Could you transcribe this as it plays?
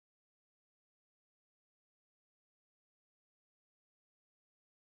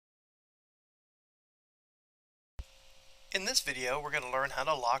In this video, we're going to learn how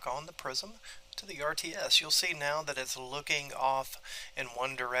to lock on the Prism to the RTS. You'll see now that it's looking off in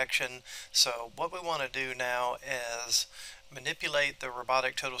one direction. So what we want to do now is manipulate the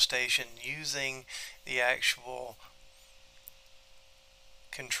Robotic Total Station using the actual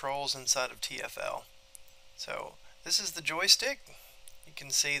controls inside of TFL. So this is the joystick. You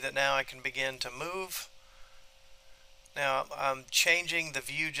can see that now I can begin to move. Now I'm changing the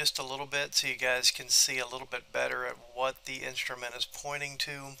view just a little bit so you guys can see a little bit better at what the instrument is pointing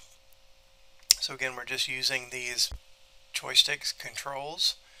to. So again, we're just using these joysticks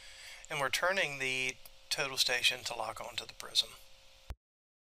controls, and we're turning the total station to lock onto the Prism.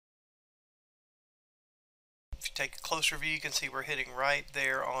 If you take a closer view, you can see we're hitting right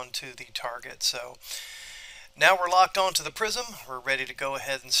there onto the target. So now we're locked onto the Prism. We're ready to go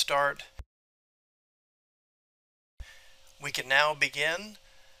ahead and start. We can now begin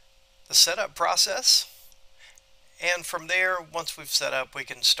the setup process, and from there, once we've set up, we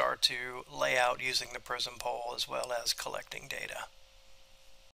can start to lay out using the Prism pole as well as collecting data.